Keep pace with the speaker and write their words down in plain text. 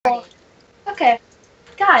Okay,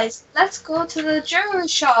 guys, let's go to the jewelry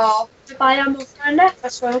shop to buy a for a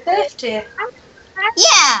necklace for a birthday.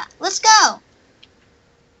 Yeah, let's go.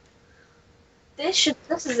 This is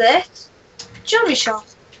it. Jewelry shop.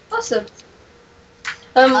 Awesome.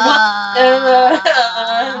 Okay,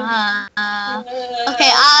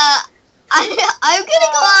 I'm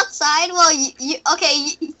gonna go outside while you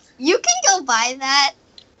can go buy that.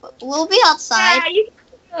 We'll be outside. Okay.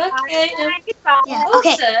 Yeah,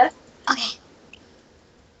 okay. Okay.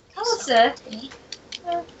 Closer.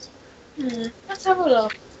 Let's have a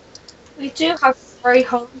look. We do have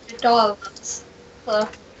 $300 for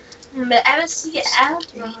MSC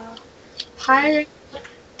Pirate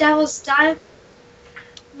Devil's Dime.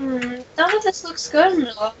 None of this looks good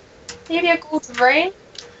enough. Maybe a gold ring?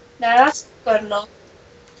 No, that's not good enough.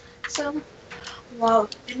 So, wow,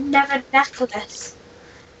 never necklace.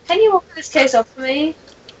 Can you open this case up for me?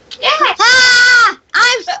 Yeah! Ah!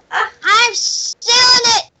 I'm still in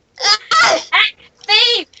it!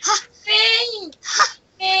 Thief! Thief!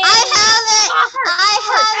 I have it!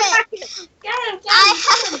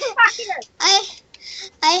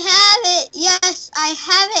 I have it! Yes, I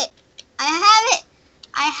have it!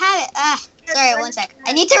 Sorry, 1 sec.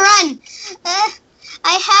 I need to run!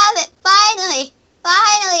 I have it! Finally!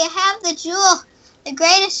 I have the jewel! The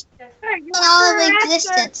greatest in all of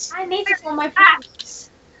existence. I need it for my purse.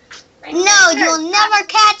 No, you'll never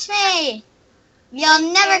catch me!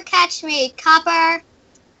 You'll never catch me, copper!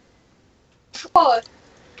 Oh,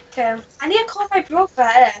 okay. I need to call my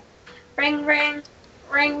brother. Ring, ring,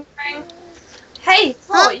 ring, ring. Hey,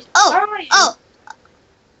 boy, where are you?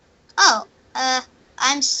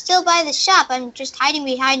 I'm still by the shop. I'm just hiding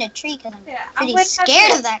behind a tree because I'm pretty wait,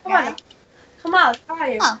 scared of that guy. Come on, where are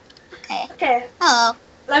you? Oh, okay. Okay. Hello.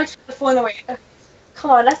 Let me turn the phone away.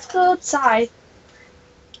 Come on, let's go outside.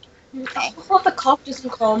 Okay. I hope the cop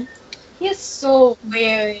doesn't come. He is so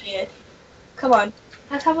weird. Come on,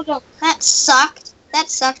 let's have a look. That sucked.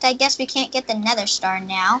 I guess we can't get the nether star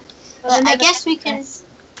now. But I guess we can...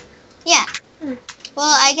 Yeah. Well,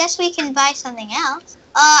 I guess we can buy something else.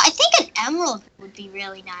 I think an emerald would be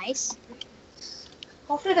really nice.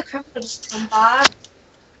 Hopefully the criminal doesn't come back.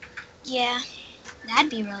 Yeah.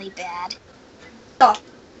 That'd be really bad.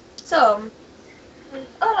 So, this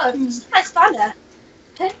is a nice banner.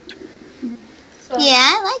 So,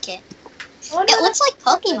 yeah, I like it. It looks like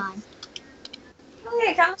Pokemon. Oh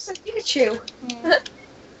yeah, kind of like Pikachu.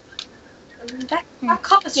 That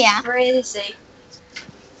cop is crazy.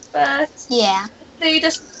 But yeah, they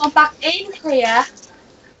just come back in here.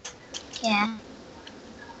 Yeah.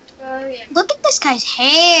 Yeah. Look at this guy's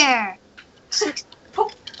hair.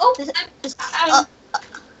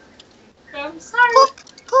 I'm sorry.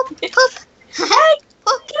 Poop. Hey,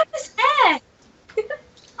 look at his hair.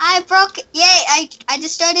 I broke it. Yay, I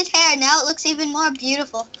destroyed his hair. Now it looks even more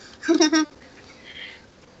beautiful.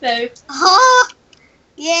 No. Oh,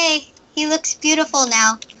 yay. He looks beautiful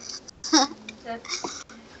now.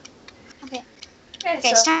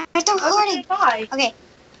 Okay, start the recording. Bye. Okay.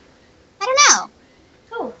 I don't know.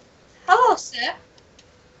 Cool. Hello, sir.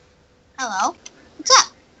 Hello. What's up?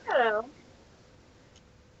 Hello.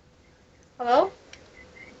 Hello?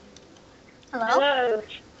 Hello?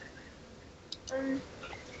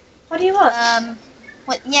 What do you want?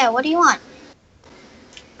 What do you want?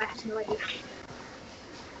 I have no idea.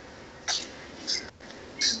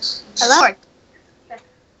 Hello?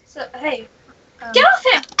 So, hey. Get off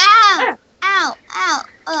him! Ow!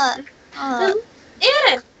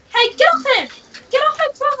 Ian! Hey, get off him! Get off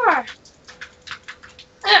him, brother!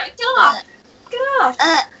 Get off! Get off!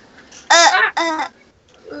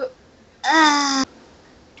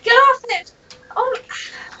 Get off it! Oh!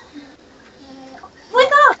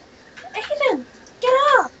 Wake up! Aiden! Get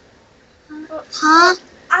up! Huh?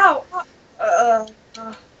 Ow!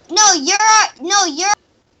 No, you're.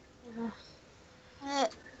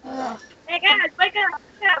 Hey guys, wake up!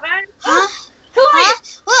 Man. Huh? Who are you?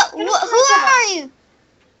 What?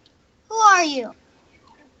 Who are you?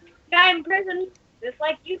 Guy in prison, just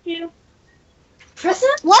like you two. Prison?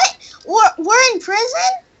 What? We're in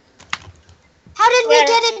prison? How did we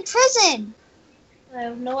get in prison? I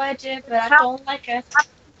have no idea, but I don't like it.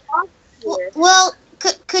 Well,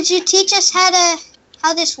 could you teach us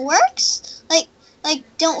how this works? Like,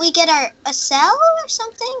 don't we get a cell or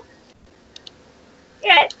something?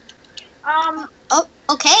 Yeah. Oh,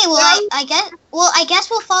 okay. Well, I guess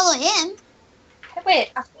we'll follow him. Hey,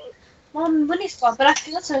 wait. Mom, money's gone, but I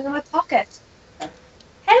feel something in my pocket.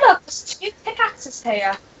 Hey, look, there's 2 pickaxes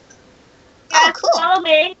here. Oh, cool. Follow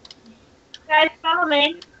me. Guys, follow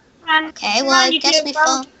me. Okay. Well, I guess we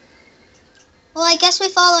follow. Well, I guess we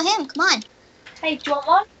follow him. Come on. Hey, do you want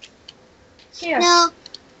one? Here. No.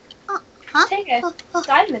 Huh? Take it. Oh.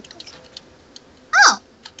 Diamond. Oh.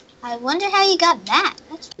 I wonder how you got that.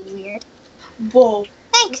 That's weird. Whoa.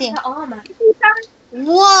 Thank Look you. at the armor.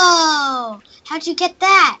 Whoa! How'd you get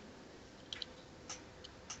that?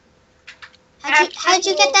 How'd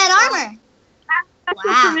you get that armor?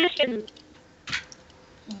 Wow. Permission.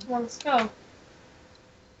 Well, let's go.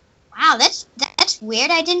 Wow, that's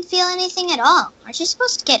weird. I didn't feel anything at all. Aren't you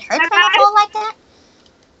supposed to get hurt from a fall like that?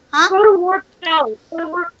 Huh? Go to warp cells. Go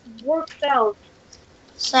to warp cells.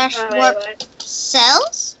 Slash Wait, warp wait.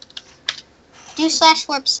 cells? Do slash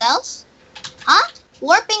warp cells? Huh?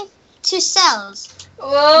 Warping to cells.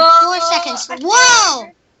 Whoa. 4 seconds.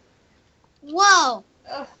 Whoa! Whoa.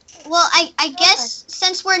 Ugh. Well, I guess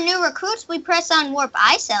since we're new recruits, we press on warp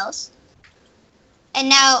eye cells. And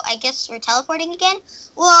now I guess we're teleporting again.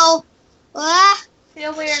 Whoa. Ah.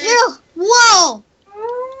 Feel weird. Phew. Whoa.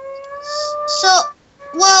 So,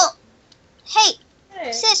 well, hey,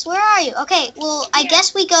 Hey. sis, where are you? Okay, well, I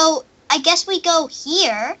guess we go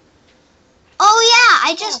here. Oh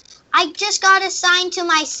yeah, I just got assigned to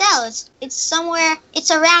my cell. It's somewhere,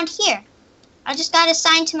 it's around here. I just got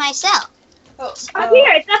assigned to my cell. Oh, Up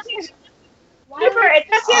here. It's up here. Why Super. It's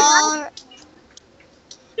up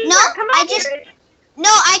here. No, Super, come I on just- here. No,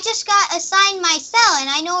 I just got assigned my cell and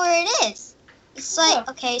I know where it is. It's like,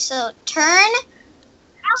 okay, so turn.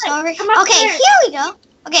 So over Alex, here. come up Okay, here. here we go.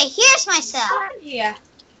 Okay, here's my cell. Yeah.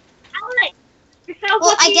 Alex, your cell's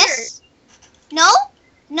Well, up I here. guess. No,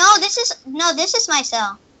 this is my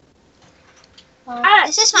cell.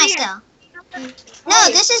 Alex, This is my here. cell. No,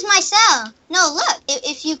 this is my cell. No, look.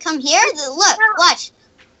 If you come here, look. Watch.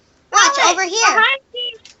 Watch Alex, over here. behind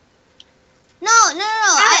you. No.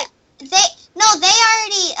 Alex. They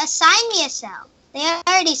already assigned me a cell. They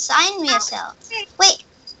already assigned me a cell. Wait.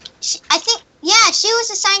 I think. Yeah, she was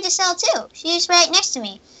assigned a cell too. She's right next to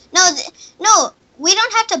me. No. We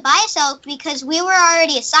don't have to buy a cell because we were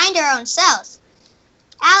already assigned our own cells.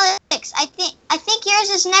 Alex, I think yours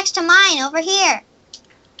is next to mine over here.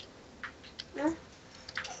 Come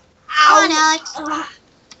on, Alex.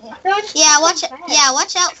 Yeah,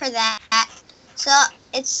 watch out for that. So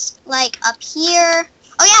it's like up here.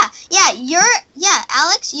 Oh yeah,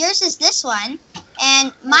 Alex, yours is this one,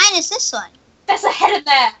 and mine is this one. There's a head in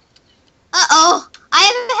there. Uh-oh, I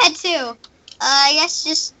have a head too. I guess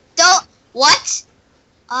just don't. What?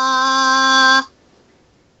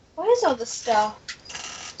 What is all this stuff?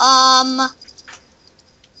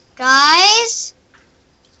 Guys,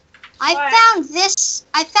 I What?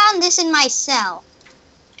 found this in my cell.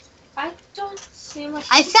 I don't see much.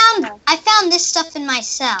 I found this stuff in my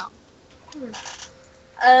cell.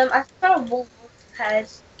 I got a wolf head.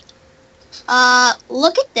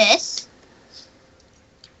 Look at this.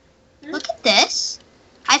 Look at this.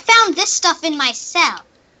 I found this stuff in my cell.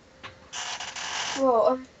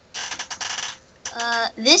 Whoa.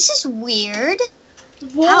 This is weird.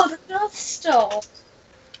 Whoa, How- there's another stuff.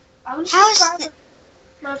 I'm just How is gonna the-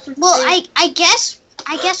 grab some Well, food. I guess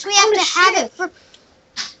we have Oh, to have shit. it for.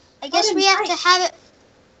 I guess Oh, we have to nice. have it.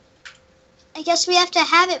 I guess we have to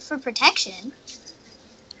have it for protection.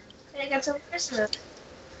 I got some Christmas.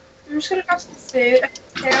 I'm just gonna grab some food.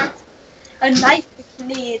 Here. A knife if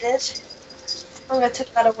needed. I'm gonna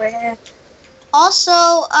take that away. Also,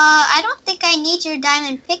 I don't think I need your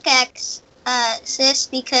diamond pickaxe, sis,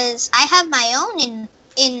 because I have my own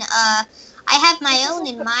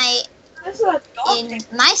This is a dog in thing.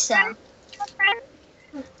 my cell.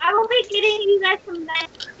 I will be getting you guys some nice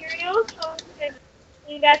materials so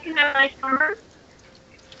you guys can have nice armor.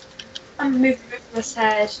 I'm moving this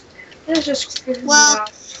head. This is just creeping me Well-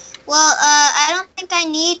 out. Well, I don't think I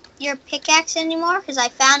need your pickaxe anymore because I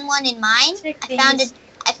found one in mine. Take I found these.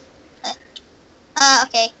 it.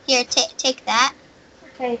 Okay, here, take that.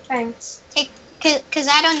 Okay, thanks. Because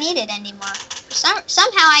I don't need it anymore.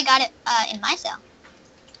 Somehow I got it in my cell.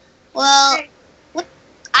 Well,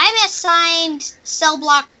 I'm assigned cell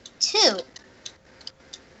block 2.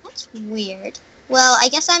 That's weird. Well, I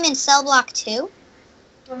guess I'm in cell block 2.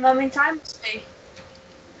 Well, how many times me?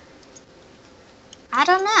 I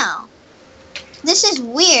don't know. This is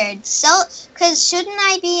weird. Because shouldn't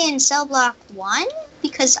I be in cell block 1?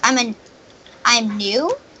 Because I'm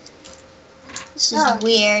new? This is Oh.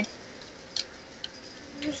 weird.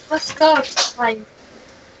 Let's go. It's fine.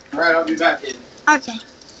 Alright, I'll be back in. Okay.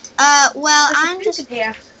 Well, There's a food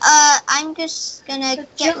here. I'm just gonna The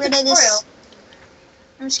get rid of this. tutorial.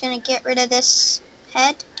 I'm just gonna get rid of this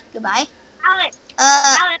head. Goodbye. Alex,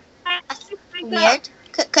 Alex, Weird.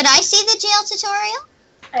 Could I see the jail tutorial?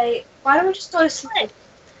 Hey, why don't we just go to sleep?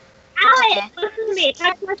 Alex, Okay. listen to me.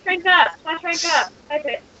 Type my strength up. My strength up. Type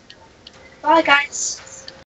it. Bye, guys.